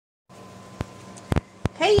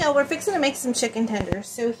Hey y'all, we're fixing to make some chicken tenders.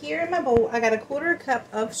 So here in my bowl, I got a 1/4 cup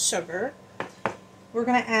of sugar. We're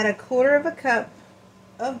going to add a 1/4 cup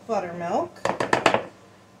of buttermilk.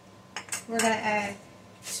 We're going to add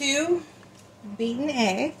 2 beaten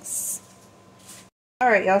eggs.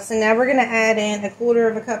 Alright y'all, so now we're going to add in a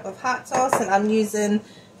 1/4 cup of hot sauce, and I'm using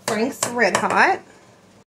Frank's Red Hot.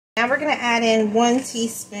 Now we're going to add in 1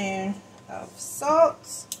 teaspoon of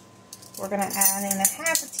salt. We're going to add in a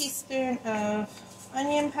 1/2 teaspoon of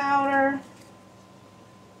onion powder,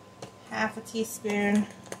 1/2 teaspoon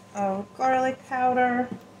of garlic powder,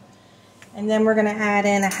 and then we're going to add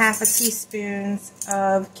in a 1/2 teaspoon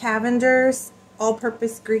of Cavender's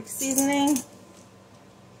all-purpose Greek seasoning.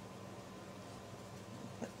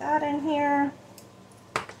 Put that in here.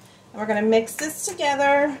 And we're going to mix this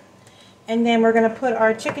together, and then we're going to put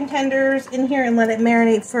our chicken tenders in here and let it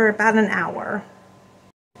marinate for about an hour.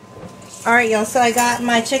 Alright y'all, so I got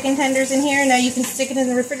my chicken tenders in here. Now you can stick it in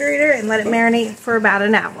the refrigerator and let it marinate for about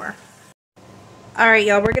an hour. Alright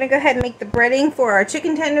y'all, we're going to go ahead and make the breading for our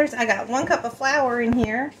chicken tenders. I got 1 cup of flour in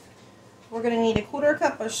here. We're going to need a 1/4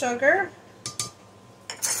 cup of sugar.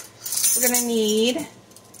 We're going to need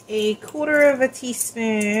a 1/4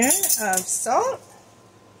 teaspoon of salt.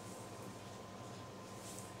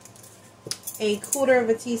 A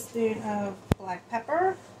 1/4 teaspoon of black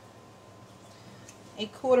pepper. A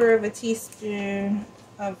 1/4 teaspoon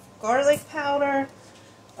of garlic powder,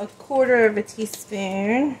 a 1/4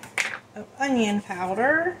 teaspoon of onion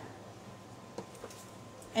powder,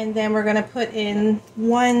 and then we're going to put in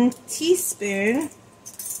 1 teaspoon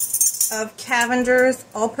of Cavender's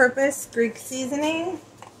all-purpose Greek seasoning,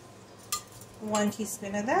 1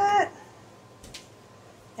 teaspoon of that,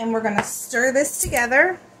 and we're going to stir this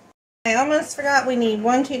together. I almost forgot, we need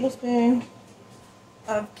 1 tablespoon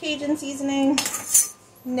of Cajun seasoning.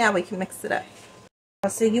 Now we can mix it up.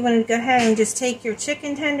 So you want to go ahead and just take your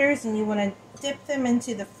chicken tenders and you want to dip them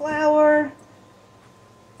into the flour,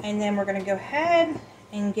 and then we're going to go ahead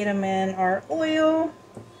and get them in our oil.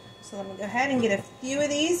 So let me go ahead and get a few of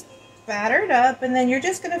these battered up, and then you're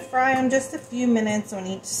just going to fry them just a few minutes on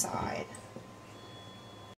each side.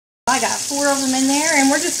 I got 4 of them in there,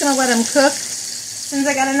 and we're just going to let them cook. Since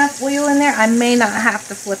I got enough oil in there, I may not have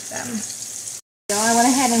to flip them. I went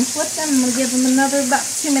ahead and flipped them. I'm going to give them another about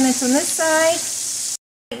 2 minutes on this side.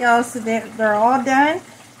 Y'all, so they're all done.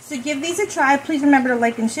 So give these a try. Please remember to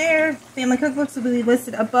like and share. Family cookbooks will be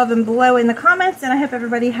listed above and below in the comments. And I hope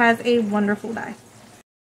everybody has a wonderful day.